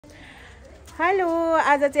hello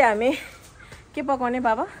आज चाहिँ हामी के पकाउने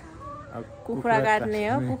बाबा कुखुरा काट्ने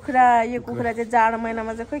हो कुखुरा यो कुखुरा चाहिँ जाडो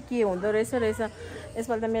महिनामा चाहिँ खोइ के हुँदो रहेछ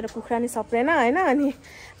यसपालि त मेरो कुखुरा नि सप्रेन हैन अनि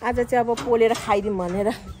आज चाहिँ अब पोलेर खाइदिउँ भनेर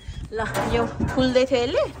ल यो फुल्दै थियो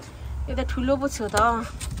यसले यो त ठुलो पो छ त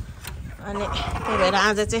अनि त्यही भएर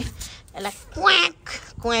आज चाहिँ यसलाई क्वाक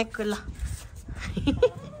क्वाक ल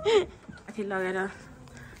माथि लगेर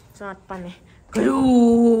चट पार्ने घरु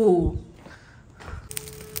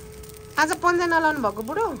आज पन्जा नलाउनु भएको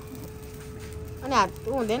बुढो अनि हात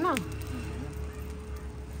हुँदैन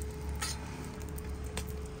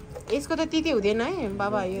यसको त तिते हुँदैन है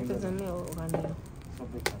बाबा यो त जम्मै हो गर्ने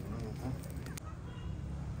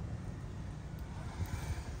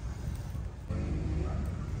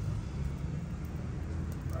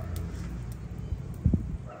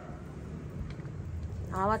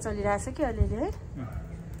हावा चलिरहेछ कि अलिअलि है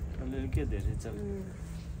अलिअलि के धेरै चल्छ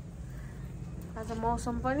आज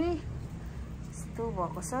मौसम पनि यस्तो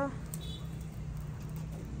भएको छ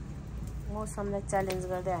मौसमलाई च्यालेन्ज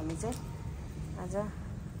गर्दै हामी चाहिँ आज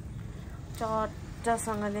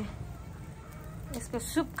चट्टसँगले यसको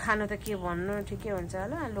सुप खानु त के भन्नु ठिकै हुन्छ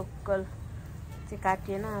होला लोकल चाहिँ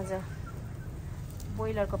काटिएन आज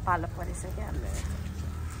बोइलरको पालो परेछ क्या हाम्रो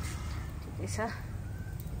ठिकै छ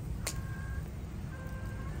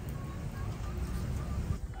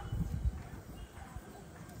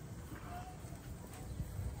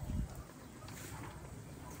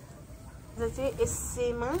चाहिँ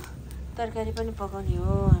यसैमा तरकारी पनि पकाउने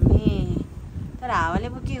हो हामी तर हावाले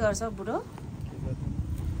पो के गर्छ बुढो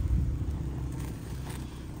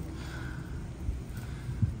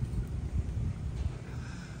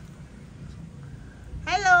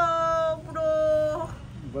हेलो बुढो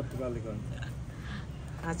बत्ती बालेको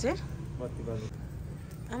हजुर बत्ती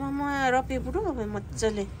बालेको आमा म रोपे बुढो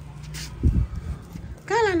मजाले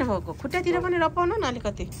कहाँ लानु भएको खुट्टातिर पनि रोपाउनु न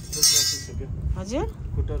अलिकति हजुर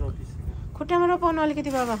खुट्टामा रोपाउनु अलिकति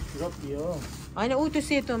बाबा होइन ऊ त्यो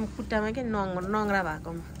सेतो खुट्टामा के नङ्ग्रा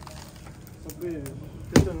भएकोमा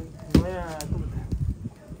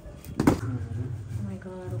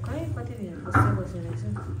खै कति बसेर रहेछ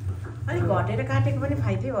अलिक घटेर काटेको पनि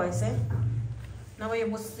फाइदै भएछ नभए यो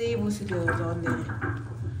बस्यो त्यो झन्दै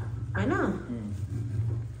होइन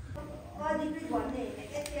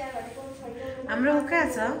हाम्रो कहाँ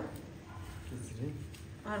छ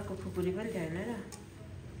अर्को खुकुरी पनि थियो होइन र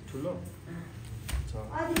ठुलो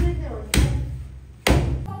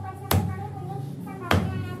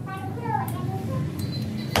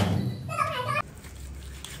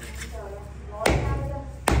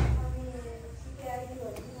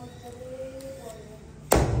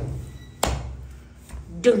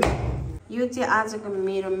यो चाहिँ आजको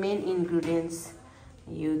मेरो मेन इन्ग्रिडियन्ट्स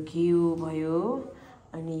यो घिउ भयो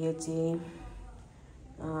अनि यो चाहिँ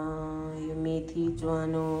यो मेथी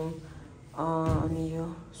ज्वानो अनि यो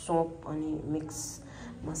सोप अनि मिक्स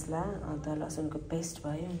मसला अदुवा लसुनको पेस्ट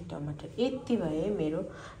भयो अनि टमाटर यति भए मेरो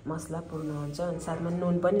मसला पूर्ण हुन्छ अनि साथमा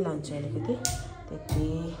नुन पनि लान्छु अलिकति त्यति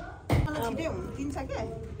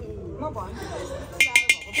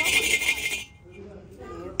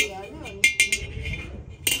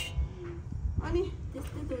अनि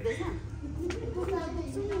त्यस्तै दुख्दैछ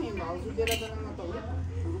भाउजू बेला बेलामा त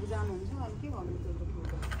जानुहुन्छ अनि के भन्नु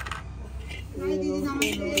दिदी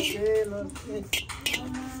नमस्ते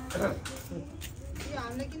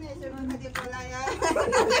हामीले किन यसो खादिएको लाया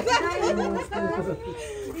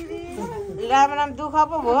राम राम दुःख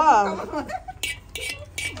पो भयो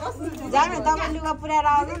जानु तपाईँ लुगा पुऱ्याएर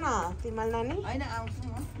आउनु न तिमीलाई नानी होइन आउँछु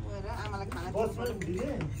म गएर आमालाई खाना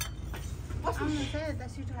आउनु चाहिँ यता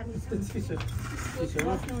सिट खाने छ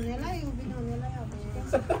बस्नु हुनेलाई उभिनु हुनेलाई अब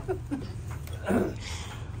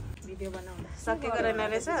भिडियो बनाउँदा सकेको रहेन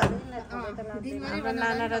रहेछ हाम्रो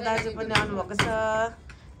नाना र दाजु पनि आउनुभएको छ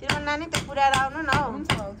तिम्रो नानी त पुऱ्याएर आउनु न हुन्छ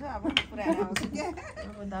भाउजू अब पुऱ्याएर आउँछु के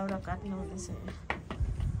अब दाउरा काट्नु हुँदैछ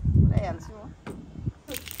पुऱ्याइहाल्छु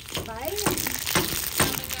भाइ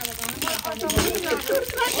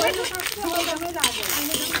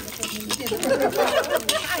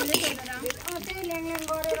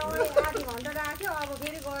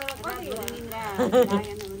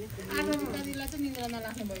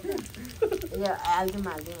हालिदिउँ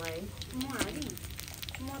है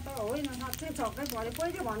म त होइन साँच्चै छक्कै पऱ्यो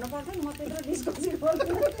पहिले भन्नु पर्थ्यो नि म त्यत्रो डिस्कसी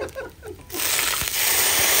गर्छु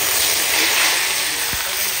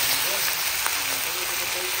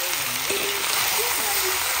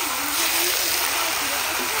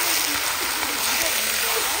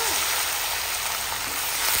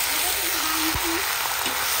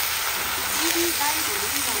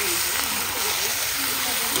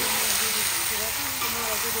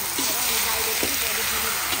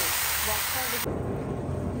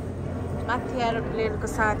माथि एरोप्लेनको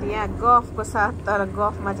साथ यहाँ गफको साथ तर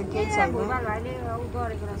गफमा चाहिँ केही छैन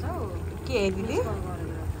के दिदी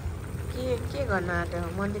के गर्न आँट्यो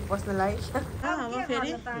मन्दिर पस्नलाई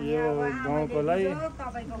फेरि यो गाउँकोलाई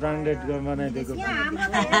ब्रान्डेड बनाइदिएको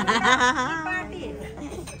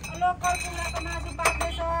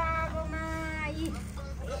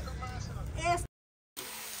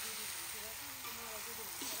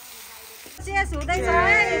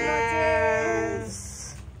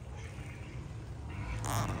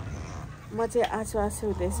म चाहिँ आँसु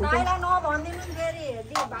हुँदैछु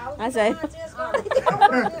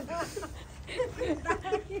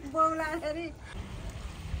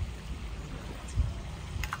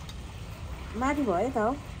माथि भयो त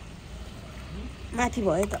माथि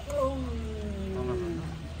भयो त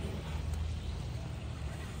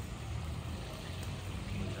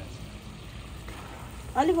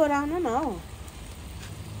अलिक वर आउनु न हौ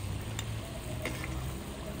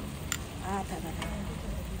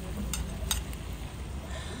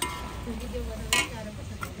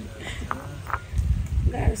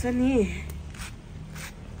गाह्रो छ नि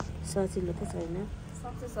सजिलो त छैन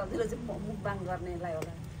सबसे सजिलो चाहिँ मुखबाङ गर्नेलाई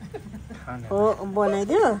होला हो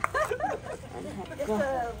बनाइदियो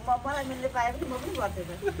मलाई मिल्ने पाए पनि म पनि गर्थेँ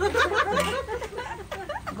त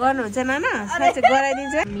गर्नुहुन्छ नाना साँच्चै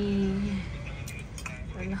गराइदिन्छ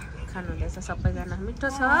ल खानु हुँदैछ सबैजना मिठो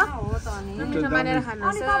छ मिठो मानेर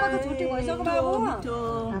खानुहोस्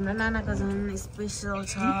हाम्रो नानाको झन् स्पेसल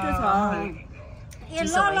छ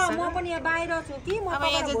म पनि यहाँ बाहिर छु कि म अब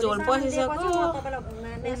यहाँ चाहिँ झोल पसिसक्यो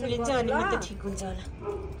उम्लिन्छ अनि मात्रै ठिक हुन्छ होला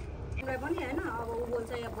मलाई पनि हैन अब उ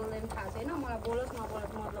बोल्छ या बोल्दैन थाहा छैन मलाई बोलोस्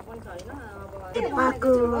नबोलोस् मतलब पनि छैन अब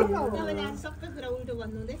सबै कुरा उल्टो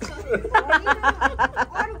भन्नुहुँदैछ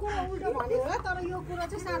अरु कुरा उल्टो भने होला तर यो कुरा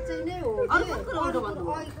चाहिँ साच्चै नै हो अरु कुरा उल्टो भन्नु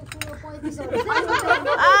अहिलेको कुरा 35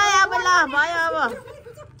 अब ल भयो अब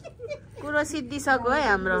कुरो सिद्धिसक्यो है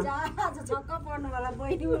हाम्रो छक्क पर्नु वाला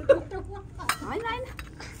बहिनी उल्टो हैन हैन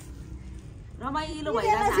रमाइलो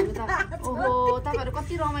भइरहेछ हामी त ओहो तपाईहरु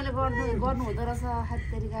कति रमाइलो गर्नु हुँदो रहेछ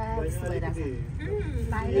हाततेरीका त्यस्तो भइरहेछ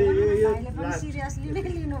भाइले पनि सिरियसली नै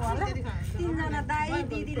लिनु होला तीनजना दाइ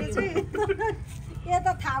दिदीले चाहिँ यो त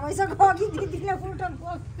थाहा भइसक्यो कि दिदीले उल्टो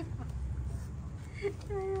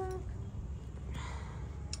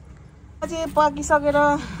चाहिँ पकिसकेर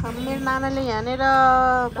मेरो नानाले यहाँनिर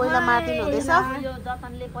कोइला मार्दिनु हुँदैछ यो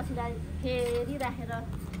जतनले पछि फेरि राखेर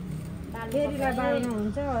फेरिलाई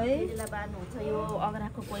बार्नुहुन्छ है फेरिलाई बार्नुहुन्छ यो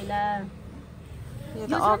अग्राको कोइला यो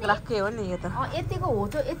त अग्राकै हो नि यो त यतिको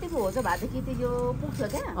होचो भएदेखि त यो पुग्छ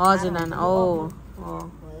क्या हजुर नाना ओ भयो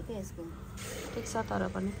क्या यसको ठिक छ तर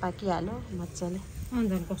पनि पाकिहाल्यो मजाले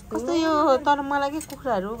कस्तो यो तर मलाई के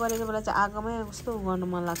कुखुराहरू गरेको बेला चाहिँ आगोमै कस्तो गर्नु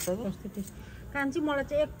मन लाग्छ कि कान्छी मलाई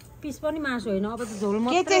चाहिँ एक पिस पनि मासु होइन अब त झोल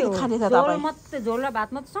मात्रै हो खाने त झोल मात्रै झोल र भात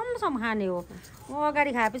मात्रै सम्म खाने हो म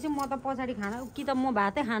अगाडि खाएपछि म त पछाडि खाना कि त म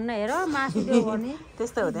भातै खान्न हेर मासु दियो भने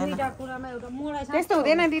त्यस्तो हुँदैन दुईटा कुरामा एउटा मलाई त्यस्तो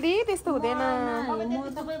हुँदैन दिदी त्यस्तो हुँदैन म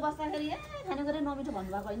सबै बस्दाखेरि खाने गरे नमिठो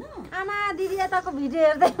भन्नुभएको होइन आमा दिदी यताको भिडियो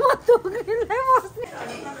हेर्दै म तुक्रिँदै बस्ने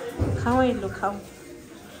खाऊ है लु खाऊ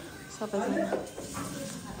सबैजना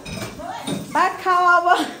भात खाऊ अब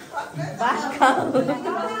भात खाऊ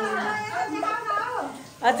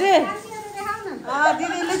हजुर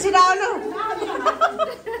दिदीले छिराउनु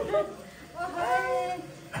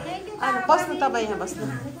बस्नु तपाईँ यहाँ बस्नु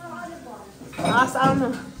हस् आउनु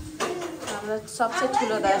हाम्रो सबसे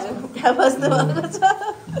ठुलो दाजु त्यहाँ बस्नु भएको छ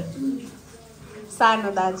सानो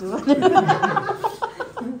दाजु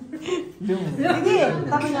दिदी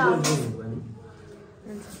तपाईँ आउनु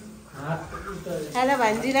हेलो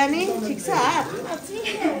भान्जी रानी ठिक छ हात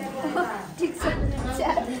ठिक छ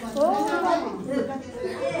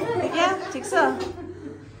ठिक छ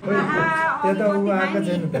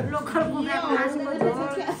लोकल कुखुराको मासुको झोल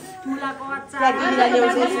मुलाको अचार देखाएको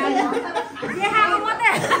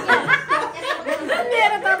मात्रै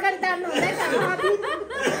मेरो तरकारी तान्नु हुँदैन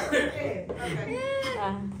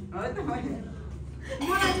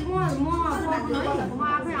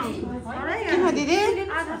किन दिदी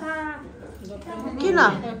किन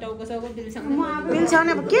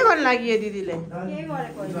बिल्छाउने अब के गर्नु लागि यो दिदीले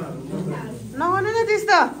नगर्नु न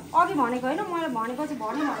त्यस्तो अघि भनेको होइन मैले भनेको चाहिँ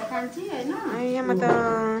भने कान्छी होइन यहाँमा त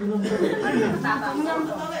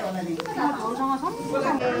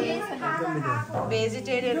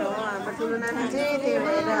भेजिटेरियन हो हाम्रो ठुलो नाना चाहिँ त्यही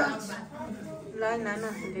भएर ल नाना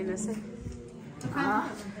दिनुहोस् है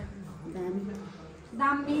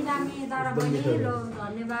दामी तर पनि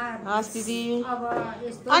धन्यवाद हस् दिदी अब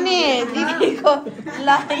यस्तो अनि दिदीको ल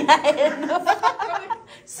हेर्नु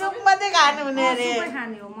सुप मात्रै खानु हुने अरे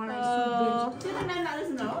खाने हो मलाई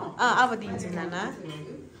अब दिन्छु नाना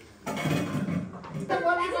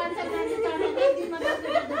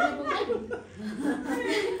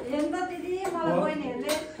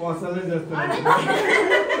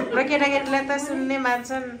र केटाकेटीलाई त सुन्ने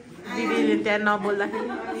मान्छन् दिदीले त्यहाँ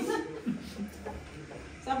नबोल्दाखेरि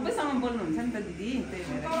सबैसँग बोल्नुहुन्छ नि त दिदी त्यही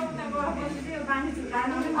भएर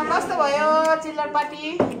कस्तो भयो चिल्लर पार्टी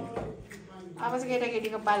अब चाहिँ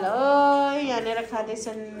केटाकेटीको पालो हो यहाँनिर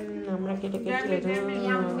खाँदैछन् हाम्रो केटाकेटीहरू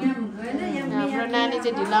हाम्रो नानी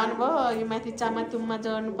चाहिँ ढिलो आउनुभयो अघि माथि चामा तुम्मा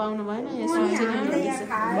चढ्नु पाउनु भएन यसो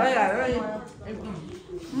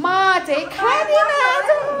म चाहिँ खाँदिनँ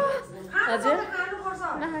हजुर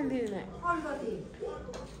नखाँदिनँ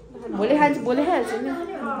भोलि खान्छु भोलि खाइहाल्छु नि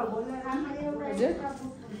हजुर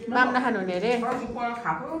माम नखानु हुने अरे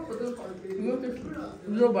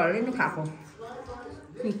यो भएर नि खाएको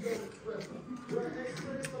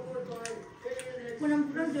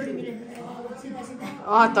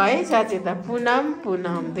त है साँच्चै त पुनम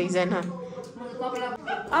दुईजना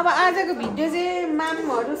अब आजको भिडियो चाहिँ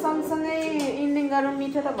मामहरू सँगसँगै इन्डिङ गरौँ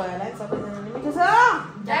मिठो त भयो होला है सबैजनाले मिठो छ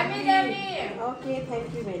okay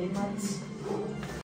thank you very much